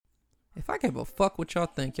If I gave a fuck what y'all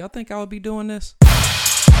think I would be doing this?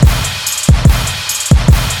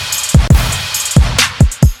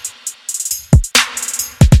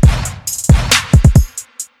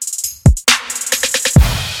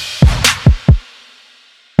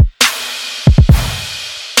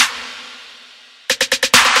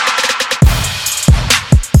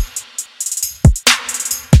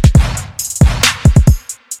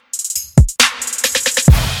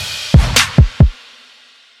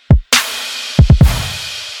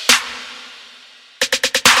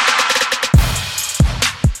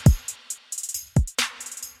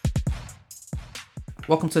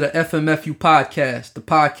 Welcome to the FMFU podcast, the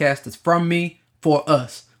podcast that's from me, for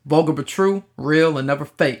us. Vulgar but true, real and never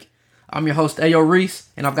fake. I'm your host, Ayo Reese,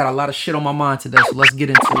 and I've got a lot of shit on my mind today, so let's get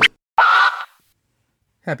into it.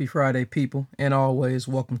 Happy Friday, people, and always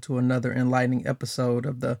welcome to another enlightening episode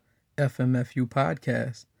of the FMFU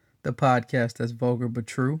podcast, the podcast that's vulgar but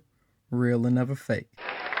true, real and never fake.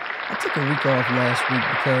 I took a week off last week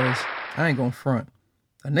because I ain't gonna front.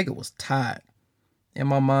 A nigga was tired. In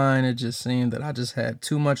my mind, it just seemed that I just had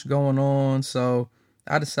too much going on, so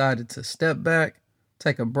I decided to step back,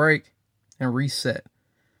 take a break, and reset.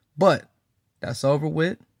 But that's over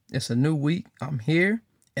with. It's a new week. I'm here,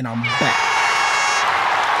 and I'm back.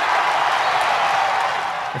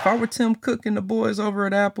 If I were Tim Cook and the boys over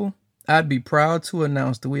at Apple, I'd be proud to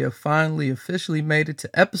announce that we have finally officially made it to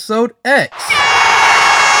episode X.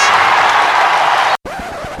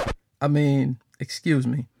 Excuse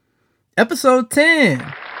me. Episode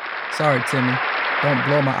 10. Sorry, Timmy. Don't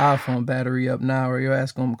blow my iPhone battery up now or your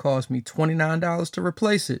ass gonna cost me $29 to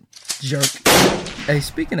replace it. Jerk. Hey,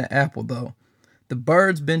 speaking of Apple, though, the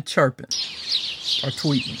birds been chirping or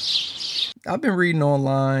tweeting. I've been reading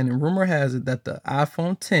online, and rumor has it that the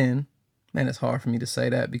iPhone 10, man, it's hard for me to say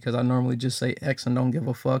that because I normally just say X and don't give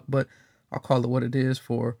a fuck, but I'll call it what it is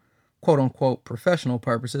for quote-unquote professional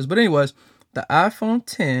purposes. But anyways, the iPhone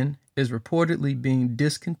 10 is reportedly being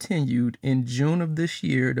discontinued in June of this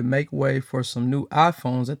year to make way for some new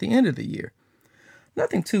iPhones at the end of the year.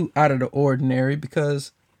 Nothing too out of the ordinary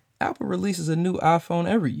because Apple releases a new iPhone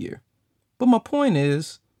every year. But my point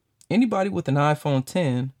is, anybody with an iPhone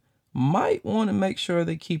 10 might want to make sure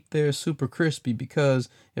they keep theirs super crispy because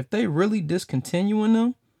if they really discontinuing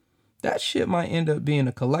them, that shit might end up being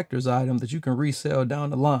a collector's item that you can resell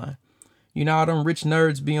down the line. You know how them rich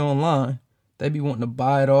nerds be online? They be wanting to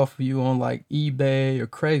buy it off of you on like eBay or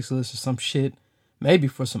Craigslist or some shit. Maybe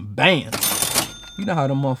for some bands. You know how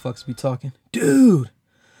them motherfuckers be talking. Dude,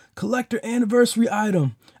 collector anniversary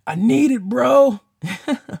item. I need it, bro.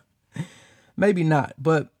 Maybe not,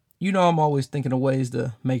 but you know I'm always thinking of ways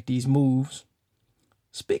to make these moves.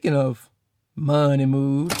 Speaking of money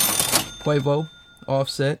moves, Quavo,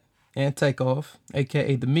 Offset, and Takeoff,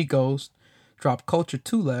 aka the Migos, dropped Culture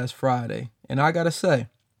 2 last Friday. And I gotta say,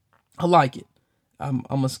 I like it. I'm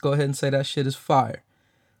going to go ahead and say that shit is fire.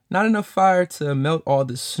 Not enough fire to melt all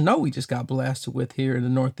the snow we just got blasted with here in the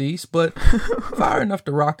Northeast, but fire enough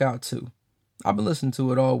to rock out to. I've been listening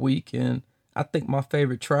to it all week, and I think my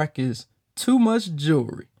favorite track is Too Much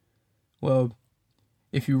Jewelry. Well,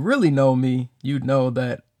 if you really know me, you'd know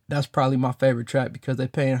that that's probably my favorite track because they're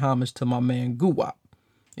paying homage to my man Guwap.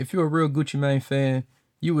 If you're a real Gucci Mane fan,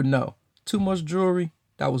 you would know. Too Much Jewelry,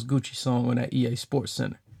 that was Gucci's song on that EA Sports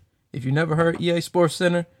Center. If you never heard EA Sports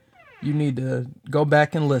Center, you need to go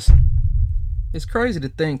back and listen. It's crazy to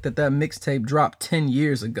think that mixtape dropped 10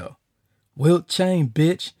 years ago. Wilt chain,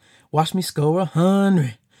 bitch. Watch me score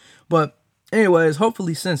 100. But anyways,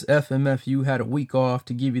 hopefully since FMFU had a week off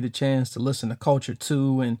to give you the chance to listen to Culture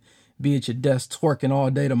 2 and be at your desk twerking all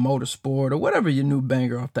day to Motorsport or whatever your new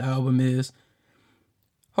banger off the album is,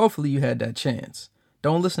 hopefully you had that chance.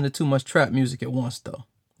 Don't listen to too much trap music at once, though.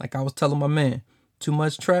 Like I was telling my man, too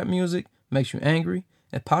much trap music makes you angry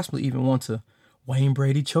and possibly even want to Wayne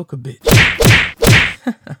Brady choke a bitch.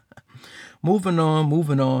 Moving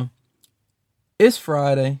on. It's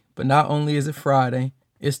Friday, but not only is it Friday,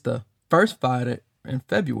 it's the first Friday in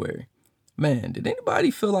February. Man, did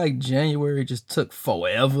anybody feel like January just took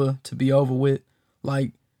forever to be over with?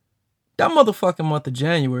 Like, that motherfucking month of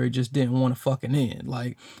January just didn't want to fucking end.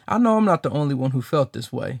 Like, I know I'm not the only one who felt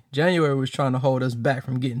this way. January was trying to hold us back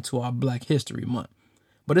from getting to our Black History Month.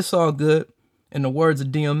 But it's all good. In the words of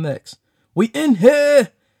DMX, we in here!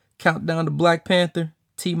 Countdown to Black Panther,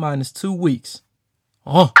 T-minus 2 weeks.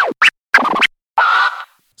 So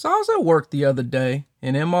I was at work the other day,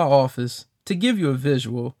 and in my office, to give you a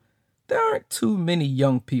visual, there aren't too many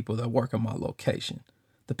young people that work in my location.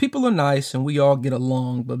 The people are nice and we all get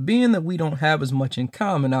along, but being that we don't have as much in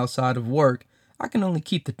common outside of work, I can only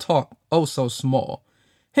keep the talk oh so small.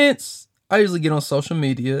 Hence, I usually get on social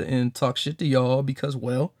media and talk shit to y'all because,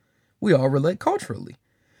 well, we all relate culturally.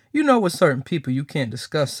 You know, with certain people, you can't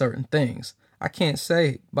discuss certain things. I can't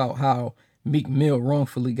say about how Meek Mill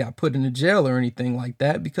wrongfully got put into jail or anything like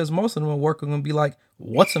that because most of them at work are going to be like,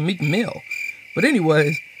 what's a Meek Mill? But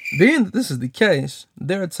anyways, being that this is the case,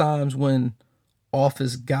 there are times when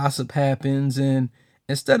office gossip happens, and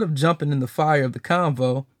instead of jumping in the fire of the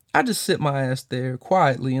convo, I just sit my ass there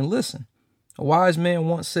quietly and listen. A wise man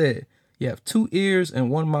once said, you have 2 ears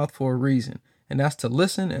and 1 mouth for a reason, and that's to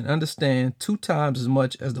listen and understand 2 times as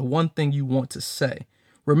much as the one thing you want to say.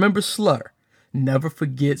 Remember slur. Never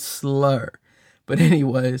forget slur. But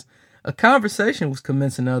anyways, a conversation was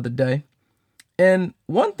commencing the other day, and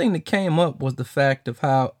one thing that came up was the fact of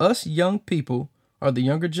how us young people, or the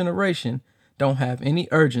younger generation, don't have any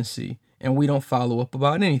urgency, and we don't follow up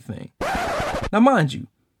about anything. Now mind you,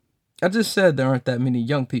 I just said there aren't that many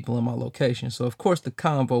young people in my location, so of course the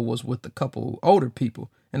convo was with a couple older people.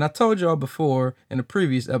 And I told y'all before in a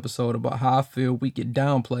previous episode about how I feel we get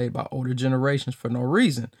downplayed by older generations for no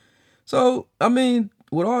reason. So, I mean,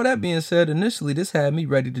 with all that being said, initially this had me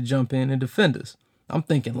ready to jump in and defend us. I'm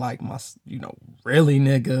thinking like, really,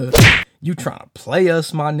 nigga? You trying to play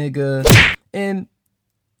us, my nigga? And,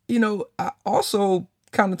 I also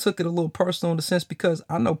kind of took it a little personal in the sense because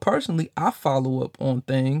I know personally I follow up on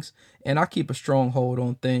things and I keep a strong hold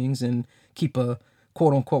on things and keep a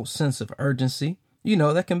quote unquote sense of urgency.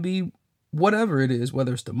 That can be whatever it is,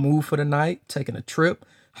 whether it's the move for the night, taking a trip,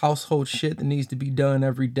 household shit that needs to be done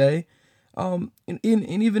every day. And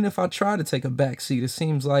even if I try to take a back seat, it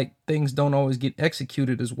seems like things don't always get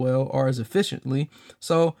executed as well or as efficiently.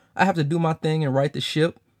 So I have to do my thing and right the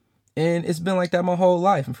ship. And it's been like that my whole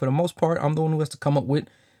life. And for the most part, I'm the one who has to come up with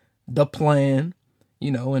the plan,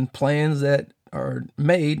 and plans that are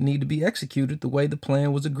made need to be executed the way the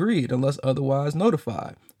plan was agreed, unless otherwise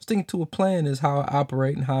notified. Sticking to a plan is how I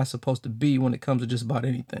operate and how it's supposed to be when it comes to just about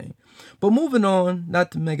anything. But moving on, not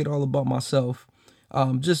to make it all about myself,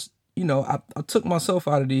 I took myself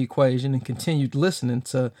out of the equation and continued listening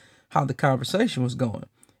to how the conversation was going.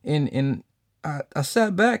 And I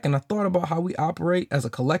sat back and I thought about how we operate as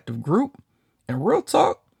a collective group. And real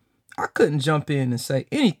talk, I couldn't jump in and say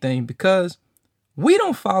anything because we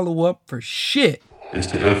don't follow up for shit. It's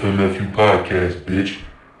the FMFU podcast, bitch.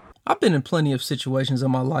 I've been in plenty of situations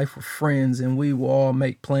in my life with friends and we will all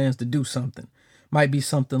make plans to do something. Might be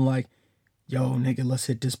something like, yo, nigga, let's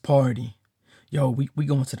hit this party. Yo, we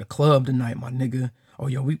going to the club tonight, my nigga. Oh,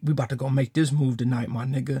 yo, we about to go make this move tonight, my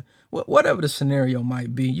nigga. Whatever the scenario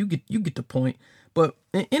might be, you get the point. But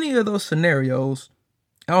in any of those scenarios,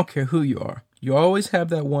 I don't care who you are. You always have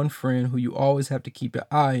that one friend who you always have to keep your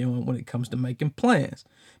eye on when it comes to making plans.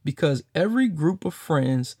 Because every group of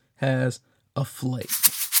friends has a flake.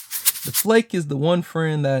 The flake is the one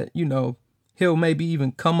friend that, he'll maybe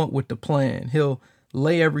even come up with the plan. He'll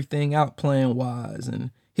lay everything out plan-wise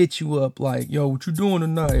and hit you up like, yo, what you doing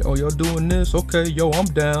tonight? Oh, y'all doing this? Okay, yo, I'm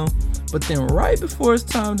down. But then right before it's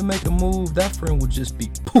time to make a move, that friend will just be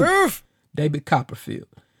poof, David Copperfield.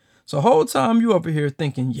 So the whole time you over here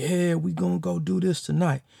thinking, yeah, we gonna go do this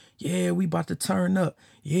tonight. Yeah, we about to turn up.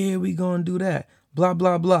 Yeah, we gonna do that. Blah,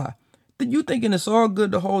 blah, blah. Then you thinking it's all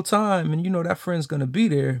good the whole time and that friend's gonna be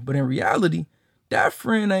there. But in reality, that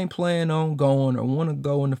friend ain't planning on going or want to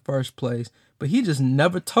go in the first place. But he just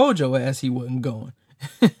never told your ass he wasn't going.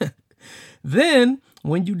 Then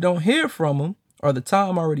when you don't hear from him or the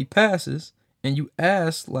time already passes and you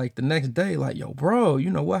ask like the next day, like, yo, bro,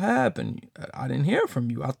 what happened? I didn't hear from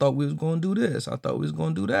you. I thought we was going to do this. I thought we was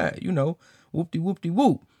going to do that,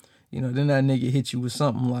 whoop-de-whoop-de-whoop. Then that nigga hit you with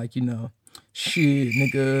something like, shit,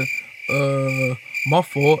 nigga, my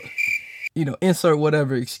fault. Insert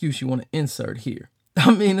whatever excuse you want to insert here. I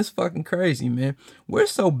mean, it's fucking crazy, man. We're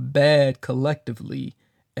so bad collectively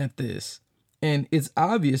at this. And it's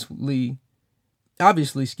obviously,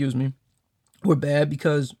 we're bad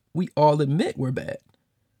because we all admit we're bad.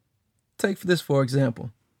 Take this for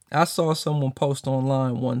example. I saw someone post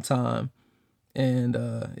online one time, and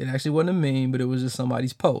it actually wasn't a meme, but it was just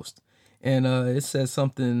somebody's post. And it said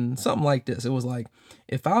something like this. It was like,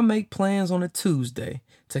 if I make plans on a Tuesday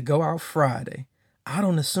to go out Friday, I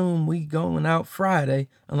don't assume we going out Friday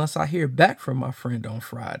unless I hear back from my friend on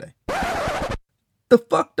Friday. The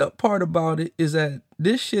fucked up part about it is that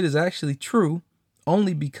this shit is actually true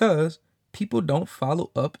only because people don't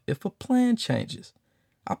follow up if a plan changes.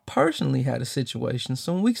 I personally had a situation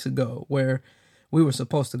some weeks ago where we were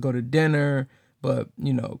supposed to go to dinner, but,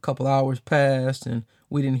 a couple hours passed and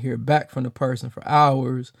we didn't hear back from the person for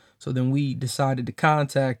hours. So then we decided to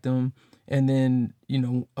contact them, And then,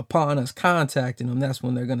 upon us contacting them, that's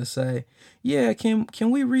when they're going to say, yeah, can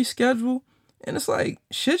we reschedule? And it's like,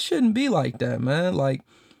 shit shouldn't be like that, man. Like,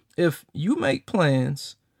 if you make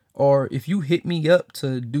plans, or if you hit me up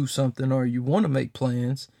to do something, or you want to make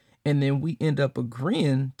plans, and then we end up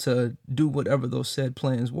agreeing to do whatever those said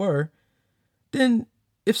plans were, then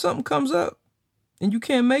if something comes up and you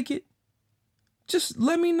can't make it, just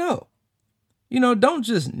let me know. Don't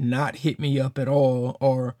just not hit me up at all,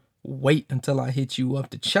 or wait until I hit you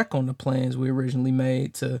up to check on the plans we originally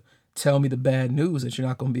made to tell me the bad news that you're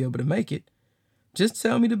not going to be able to make it. Just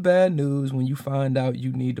tell me the bad news when you find out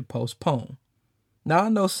you need to postpone. Now, I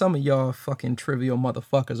know some of y'all fucking trivial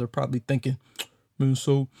motherfuckers are probably thinking, man,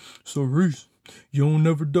 so Reese, you don't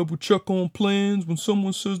never double check on plans when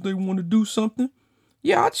someone says they want to do something?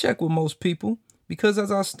 Yeah, I check with most people because,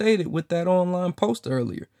 as I stated with that online post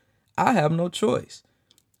earlier, I have no choice.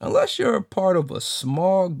 Unless you're a part of a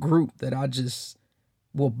small group that I just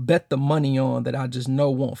will bet the money on, that I just know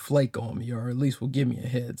won't flake on me, or at least will give me a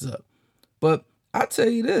heads up. But I tell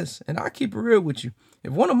you this, and I keep it real with you.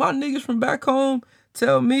 If one of my niggas from back home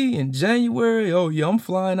tell me in January, oh yeah, I'm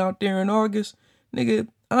flying out there in August, nigga,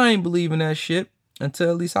 I ain't believing that shit until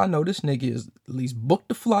at least I know this nigga is at least booked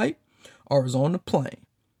the flight or is on the plane.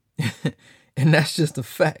 And that's just a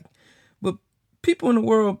fact. But people in the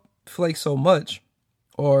world flake so much,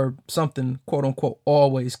 or something quote unquote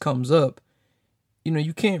always comes up,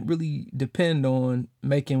 you can't really depend on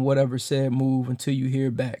making whatever said move until you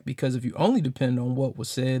hear back. Because if you only depend on what was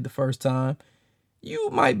said the first time,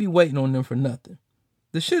 you might be waiting on them for nothing.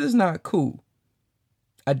 The shit is not cool.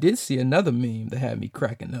 I did see another meme that had me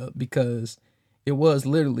cracking up because it was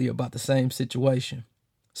literally about the same situation.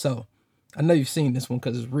 So I know you've seen this one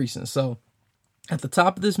because it's recent. So at the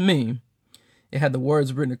top of this meme, it had the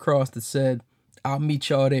words written across that said, "I'll meet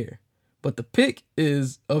y'all there." But the pic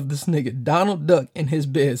is of this nigga Donald Duck in his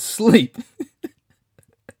bed sleep.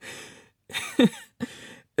 And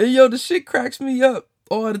the shit cracks me up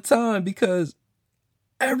all the time because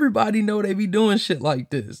everybody know they be doing shit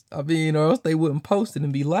like this. I mean, or else they wouldn't post it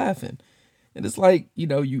and be laughing. And it's like, you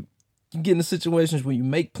get into situations where you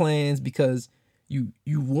make plans because you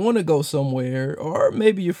want to go somewhere, or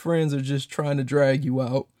maybe your friends are just trying to drag you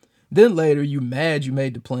out. Then later you mad you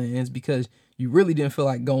made the plans because you really didn't feel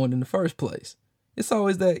like going in the first place. It's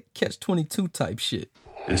always that catch-22 type shit.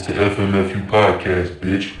 It's the FMFU podcast,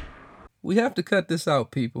 bitch. We have to cut this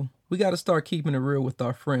out, people. We got to start keeping it real with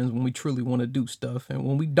our friends when we truly want to do stuff and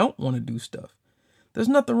when we don't want to do stuff. There's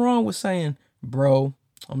nothing wrong with saying, bro,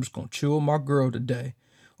 I'm just going to chill with my girl today.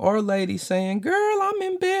 Or a lady saying, girl, I'm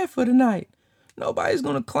in bed for the night. Nobody's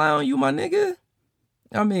going to clown you, my nigga.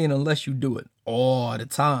 I mean, unless you do it all the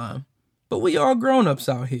time. But we all grown-ups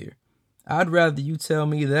out here. I'd rather you tell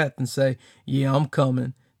me that than say, yeah, I'm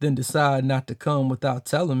coming, than decide not to come without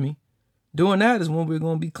telling me. Doing that is when we're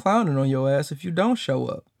going to be clowning on your ass if you don't show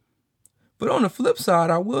up. But on the flip side,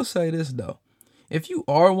 I will say this, though. If you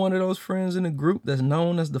are one of those friends in a group that's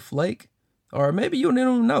known as the flake, or maybe you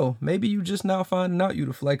don't know, maybe you just now finding out you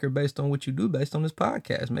the flaker based on what you do, based on this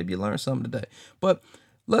podcast. Maybe you learned something today. But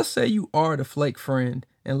let's say you are the flake friend,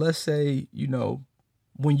 and let's say,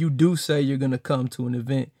 when you do say you're going to come to an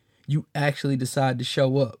event, you actually decide to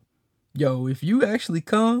show up. Yo, if you actually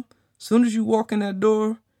come, as soon as you walk in that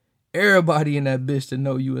door, everybody in that bitch that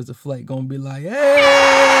know you as a flake gonna be like, hey!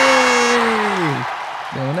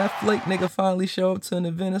 Now, when that flake nigga finally show up to an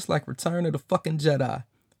event, it's like Return of the fucking Jedi.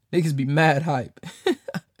 Niggas be mad hype.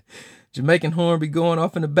 Jamaican horn be going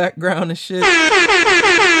off in the background and shit.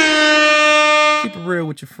 Keep it real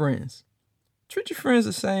with your friends. Treat your friends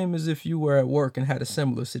the same as if you were at work and had a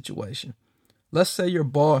similar situation. Let's say your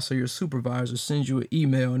boss or your supervisor sends you an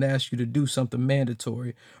email and asks you to do something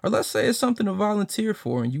mandatory. Or let's say it's something to volunteer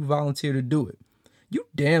for and you volunteer to do it. You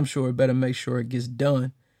damn sure better make sure it gets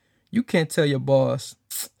done. You can't tell your boss,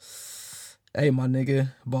 hey, my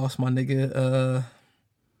nigga, boss, my nigga,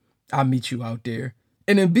 I'll meet you out there.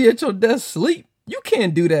 And then be at your desk sleep. You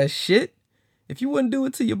can't do that shit. If you wouldn't do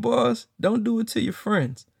it to your boss, don't do it to your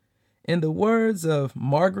friends. In the words of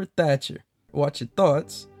Margaret Thatcher, watch your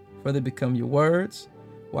thoughts, for they become your words.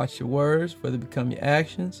 Watch your words, for they become your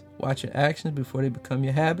actions. Watch your actions before they become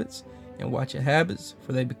your habits. And watch your habits,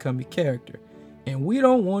 for they become your character. And we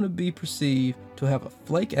don't want to be perceived to have a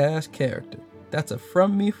flake-ass character. That's a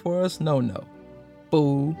from me for us no-no.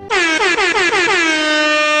 Boo.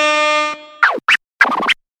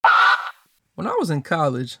 When I was in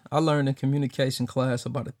college, I learned in communication class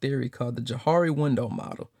about a theory called the Johari window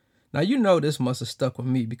model. Now, this must have stuck with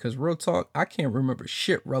me because real talk, I can't remember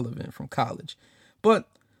shit relevant from college. But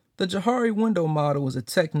The Johari window model is a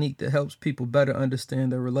technique that helps people better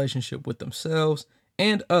understand their relationship with themselves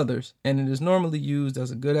and others, and it is normally used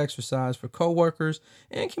as a good exercise for coworkers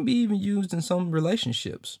and can be even used in some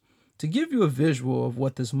relationships. To give you a visual of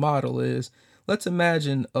what this model is, let's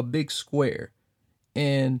imagine a big square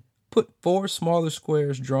and put 4 smaller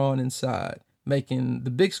squares drawn inside, making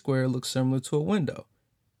the big square look similar to a window,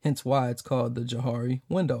 hence why it's called the Johari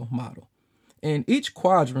window model. In each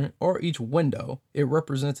quadrant or each window, it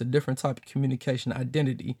represents a different type of communication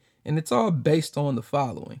identity, and it's all based on the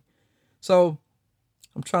following. So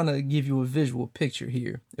I'm trying to give you a visual picture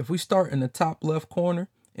here. If we start in the top left corner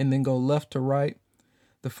and then go left to right,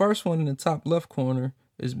 the first one in the top left corner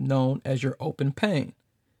is known as your open pane.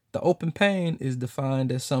 The open pane is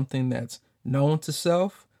defined as something that's known to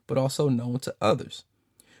self, but also known to others.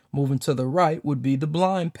 Moving to the right would be the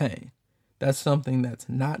blind pane. That's something that's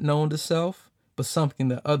not known to self, but something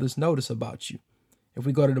that others notice about you. If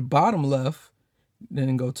we go to the bottom left,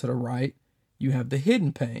 then go to the right, you have the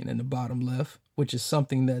hidden pane in the bottom left, which is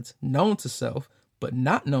something that's known to self, but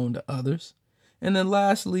not known to others. And then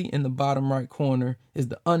lastly, in the bottom right corner is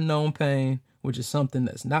the unknown pane, which is something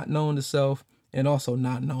that's not known to self and also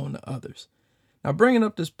not known to others. Now, bringing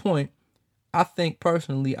up this point, I think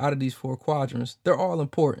personally out of these 4 quadrants, they're all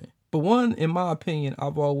important. But one, in my opinion,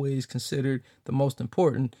 I've always considered the most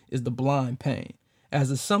important is the blind pane, as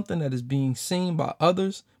it's something that is being seen by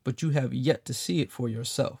others, but you have yet to see it for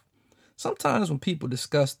yourself. Sometimes when people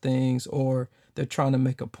discuss things or they're trying to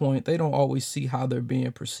make a point, they don't always see how they're being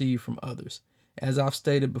perceived from others. As I've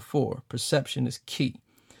stated before, perception is key.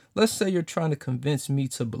 Let's say you're trying to convince me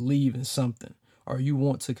to believe in something, or you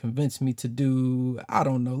want to convince me to do, I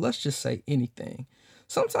don't know, let's just say anything.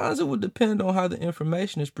 Sometimes it would depend on how the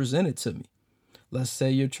information is presented to me. Let's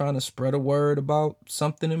say you're trying to spread a word about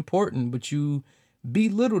something important, but you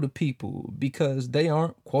belittle the people because they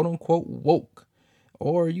aren't quote unquote woke.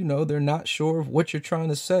 Or, they're not sure of what you're trying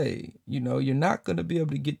to say. You're not going to be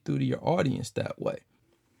able to get through to your audience that way.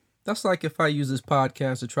 That's like if I use this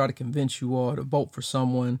podcast to try to convince you all to vote for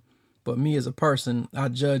someone, but me as a person, I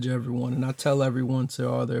judge everyone and I tell everyone to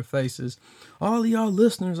all their faces, all of y'all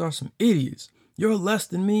listeners are some idiots. You're less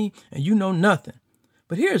than me and you know nothing.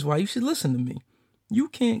 But here's why you should listen to me. You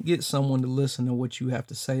can't get someone to listen to what you have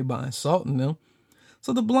to say by insulting them.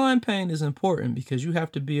 So the blind pane is important because you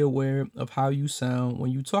have to be aware of how you sound when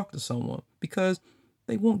you talk to someone because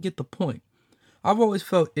they won't get the point. I've always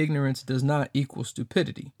felt ignorance does not equal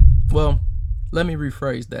stupidity. Well, let me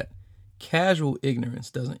rephrase that. Casual ignorance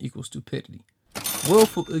doesn't equal stupidity.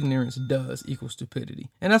 Willful ignorance does equal stupidity.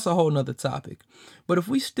 And that's a whole nother topic. But if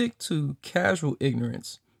we stick to casual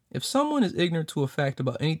ignorance, if someone is ignorant to a fact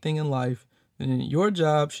about anything in life, then your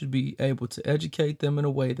job should be able to educate them in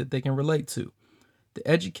a way that they can relate to. The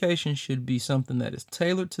education should be something that is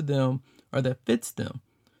tailored to them or that fits them.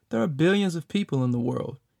 There are billions of people in the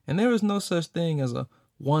world, and there is no such thing as a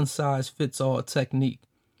one-size-fits-all technique.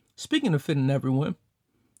 Speaking of fitting everyone,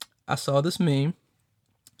 I saw this meme,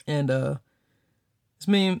 and this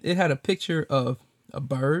meme, it had a picture of a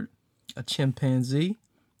bird, a chimpanzee,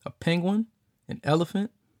 a penguin, an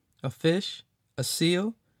elephant, a fish, a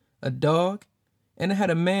seal, a dog, and it had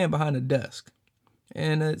a man behind a desk.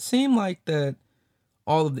 And it seemed like that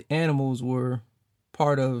all of the animals were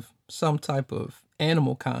part of some type of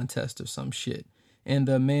animal contest or some shit. And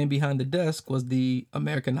the man behind the desk was the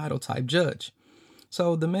American Idol type judge.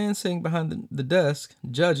 So the man sitting behind the desk,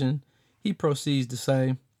 judging, he proceeds to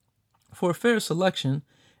say, for a fair selection,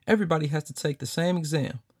 everybody has to take the same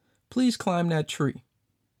exam. Please climb that tree.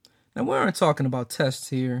 Now, we aren't talking about tests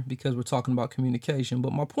here because we're talking about communication,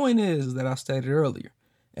 but my point is that I stated earlier,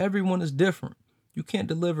 everyone is different. You can't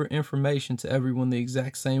deliver information to everyone the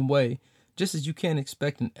exact same way, just as you can't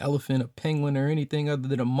expect an elephant, a penguin, or anything other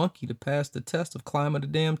than a monkey to pass the test of climbing a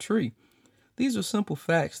damn tree. These are simple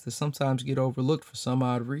facts that sometimes get overlooked for some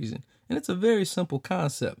odd reason, and it's a very simple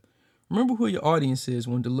concept. Remember who your audience is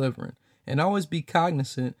when delivering, and always be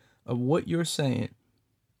cognizant of what you're saying.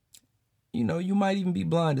 You might even be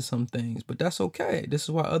blind to some things, but that's okay. This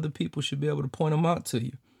is why other people should be able to point them out to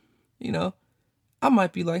you. I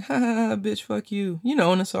might be like, ha ha ha, bitch, fuck you.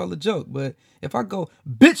 And it's all a joke. But if I go,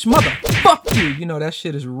 bitch, mother, fuck you, that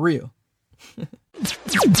shit is real.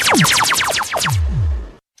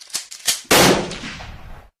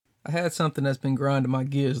 I had something that's been grinding my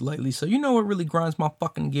gears lately. So you know what really grinds my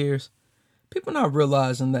fucking gears? People not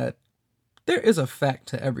realizing that there is a fact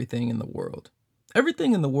to everything in the world.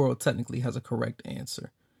 Everything in the world technically has a correct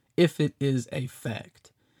answer, if it is a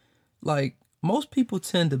fact. Like, most people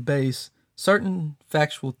tend to base certain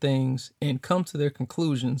factual things and come to their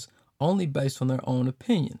conclusions only based on their own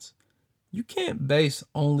opinions. You can't base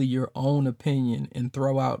only your own opinion and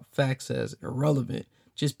throw out facts as irrelevant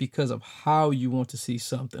just because of how you want to see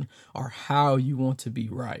something or how you want to be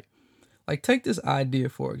right. Like, take this idea,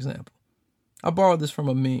 for example. I borrowed this from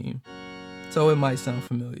a meme, so it might sound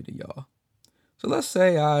familiar to y'all. So let's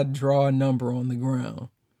say I draw a number on the ground,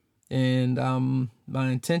 and my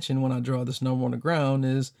intention when I draw this number on the ground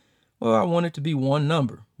is, well, I want it to be one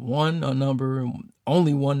number,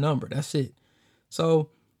 only one number. That's it. So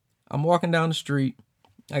I'm walking down the street.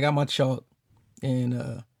 I got my chalk,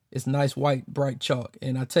 and it's nice white bright chalk,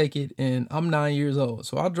 and I take it, and I'm 9 years old,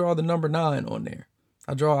 so I'll draw the number 9 on there.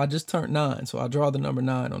 I just turned 9, so I draw the number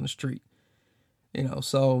 9 on the street.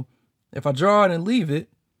 So if I draw it and leave it,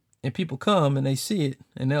 and people come and they see it,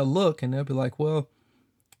 and they'll look and they'll be like, well,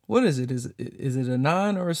 what is it? Is it a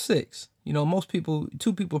 9 or a 6?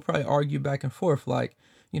 Two people probably argue back and forth like,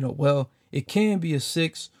 well, it can be a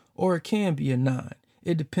 6 or it can be a 9.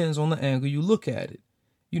 It depends on the angle you look at it,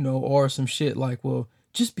 or some shit like, well,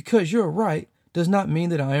 just because you're right does not mean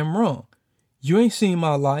that I am wrong. You ain't seen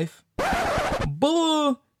my life.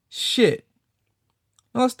 Bullshit.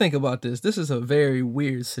 Now let's think about this. This is a very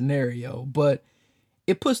weird scenario, but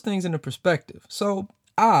it puts things into perspective. So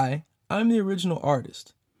I'm the original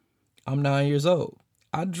artist. I'm 9 years old.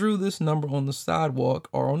 I drew this number on the sidewalk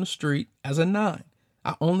or on the street as a 9.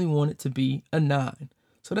 I only want it to be a 9.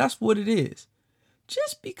 So that's what it is.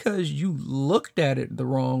 Just because you looked at it the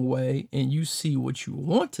wrong way and you see what you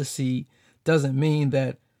want to see doesn't mean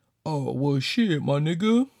that, oh, well, shit, my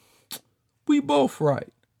nigga, we both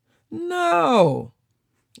right. No,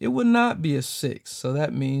 it would not be a 6. So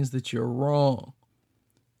that means that you're wrong.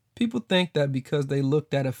 People think that because they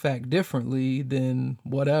looked at a fact differently than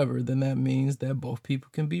whatever, then that means that both people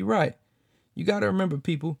can be right. You got to remember,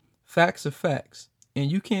 people, facts are facts,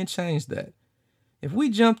 and you can't change that. If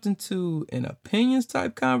we jumped into an opinions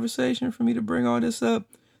type conversation for me to bring all this up,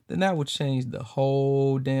 then that would change the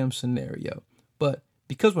whole damn scenario. But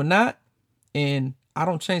because we're not, and I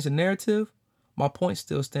don't change the narrative, my point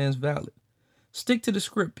still stands valid. Stick to the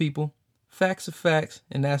script, people. Facts are facts,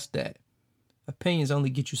 and that's that. Opinions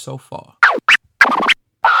only get you so far.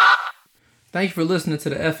 Thank you for listening to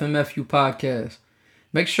the FMFU podcast.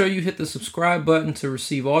 Make sure you hit the subscribe button to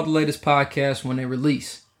receive all the latest podcasts when they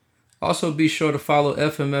release. Also, be sure to follow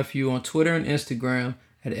FMFU on Twitter and Instagram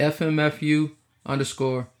at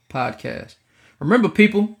FMFU_podcast. Remember,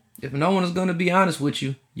 people, if no one is going to be honest with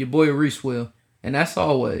you, your boy Reese will. And that's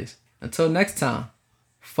always. Until next time,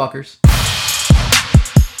 fuckers.